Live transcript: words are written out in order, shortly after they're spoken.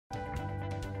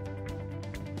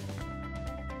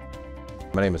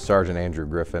My name is Sergeant Andrew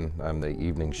Griffin. I'm the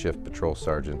evening shift patrol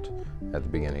sergeant at the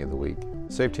beginning of the week.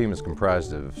 The SAFE team is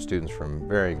comprised of students from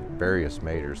various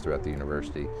majors throughout the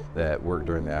university that work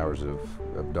during the hours of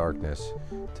darkness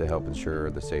to help ensure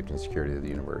the safety and security of the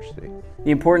university.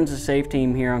 The importance of SAFE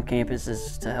team here on campus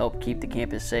is to help keep the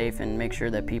campus safe and make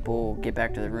sure that people get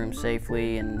back to their rooms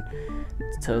safely, and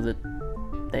so that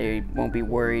they won't be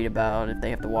worried about if they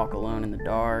have to walk alone in the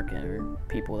dark or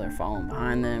people that are following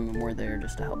behind them, and we're there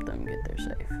just to help them get there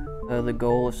safe. The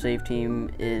goal of SAFE team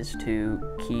is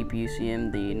to keep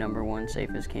UCM the #1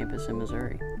 safest campus in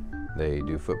Missouri. They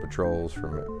do foot patrols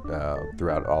from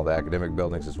throughout all the academic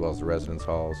buildings as well as the residence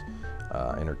halls,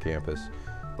 inter-campus.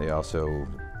 They also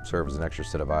serve as an extra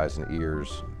set of eyes and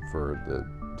ears for the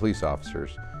police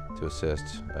officers to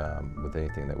assist with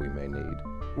anything that we may need.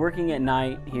 Working at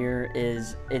night here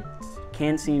it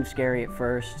can seem scary at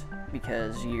first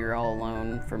because you're all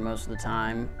alone for most of the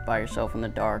time by yourself in the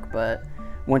dark, but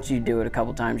once you do it a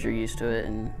couple times you're used to it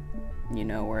and you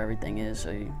know where everything is,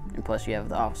 and plus you have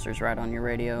the officers right on your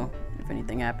radio. If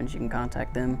anything happens, you can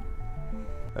contact them.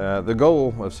 The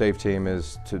goal of SAFE team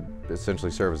is to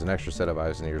essentially serve as an extra set of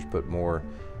eyes and ears, put more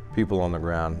people on the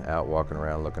ground, out walking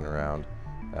around, looking around.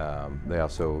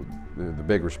 The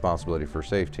big responsibility for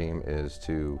SAFE team is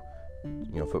to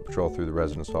foot patrol through the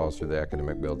residence halls, through the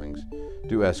academic buildings,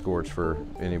 do escorts for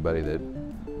anybody that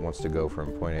wants to go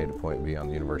from point A to point B on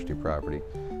the university property,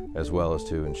 as well as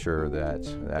to ensure that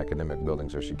the academic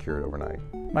buildings are secured overnight.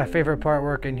 My favorite part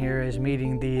working here is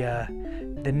meeting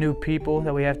the new people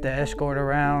that we have to escort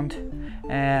around,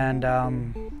 and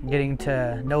getting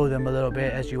to know them a little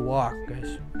bit as you walk,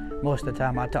 because most of the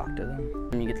time I talk to them.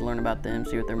 You get to learn about them,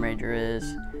 see what their major is,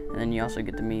 and then you also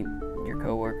get to meet your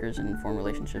coworkers and form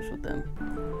relationships with them.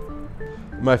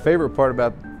 My favorite part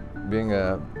about being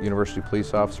a university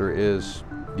police officer is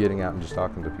getting out and just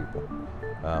talking to people.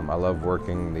 I love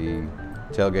working the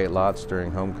tailgate lots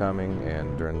during homecoming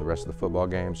and during the rest of the football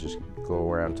games, just go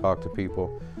around and talk to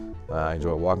people. I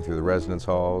enjoy walking through the residence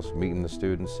halls, meeting the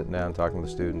students, sitting down, talking to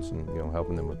the students, and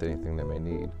helping them with anything they may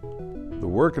need. The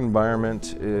work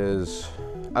environment is,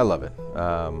 I love it.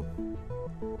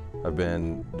 I've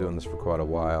been doing this for quite a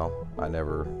while. I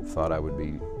never thought I would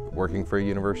be working for a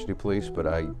university police, but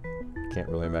I can't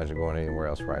really imagine going anywhere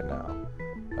else right now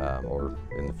or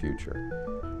in the future.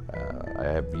 I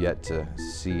have yet to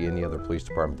see any other police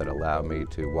department that allow me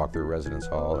to walk through residence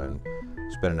hall and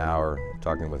spend an hour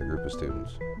talking with a group of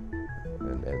students.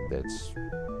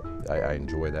 I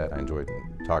enjoy that. I enjoy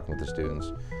talking with the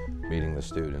students, meeting the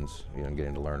students,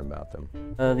 getting to learn about them.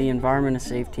 The environment of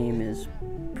SAFE team is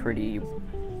pretty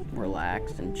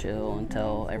relaxed and chill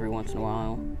until every once in a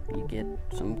while you get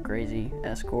some crazy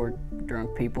escort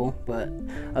drunk people, but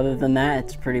other than that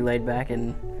it's pretty laid back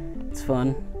and it's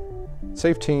fun.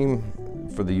 SAFE team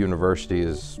for the university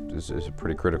is a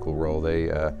pretty critical role. They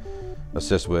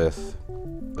assist with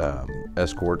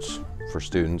escorts for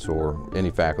students or any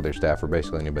faculty or staff, or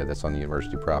basically anybody that's on the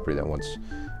university property that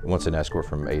wants an escort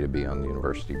from A to B on the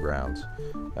university grounds.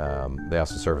 They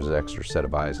also serve as an extra set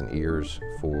of eyes and ears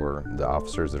for the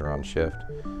officers that are on shift.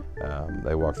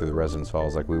 They walk through the residence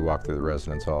halls like we walk through the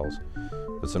residence halls,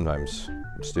 but sometimes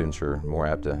students are more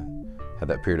apt to have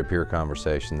that peer-to-peer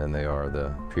conversation than they are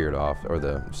the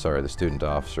the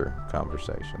student-to-officer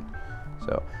conversation.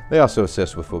 So they also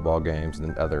assist with football games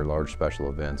and other large special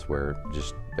events where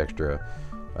just extra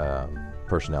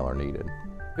personnel are needed.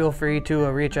 Feel free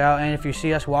to reach out, and if you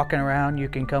see us walking around, you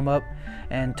can come up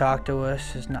and talk to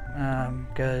us,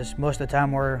 because most of the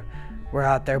time we're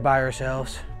out there by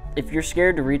ourselves. If you're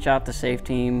scared to reach out to SAFE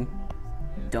team,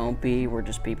 don't be. We're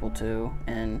just people too,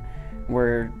 and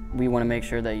we want to make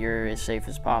sure that you're as safe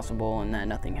as possible and that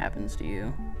nothing happens to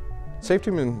you. SAFE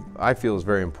team, I feel, is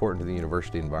very important to the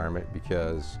university environment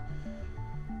because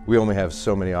we only have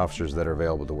so many officers that are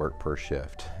available to work per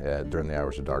shift during the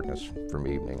hours of darkness from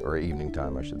evening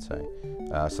time, I should say.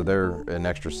 So they're an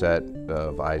extra set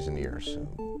of eyes and ears.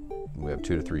 We have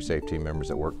 2 to 3 SAFE team members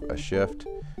that work a shift,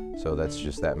 so that's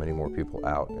just that many more people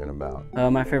out and about.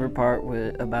 My favorite part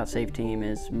about SAFE team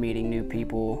is meeting new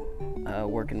people,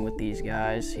 working with these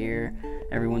guys here.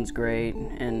 Everyone's great,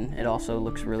 and it also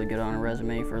looks really good on a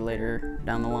resume for later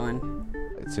down the line.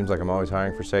 It seems like I'm always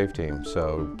hiring for SAFE team,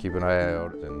 so keep an eye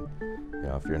out, and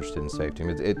if you're interested in SAFE team.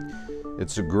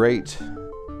 It's great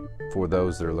for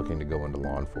those that are looking to go into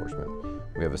law enforcement.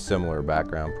 We have a similar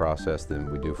background process than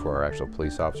we do for our actual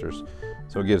police officers,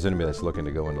 so it gives anybody that's looking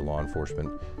to go into law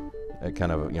enforcement a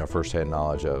kind of first-hand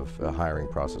knowledge of a hiring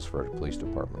process for a police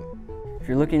department. If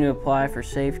you're looking to apply for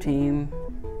SAFE team,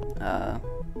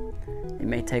 it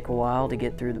may take a while to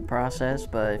get through the process,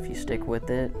 but if you stick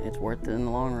with it, it's worth it in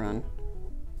the long run.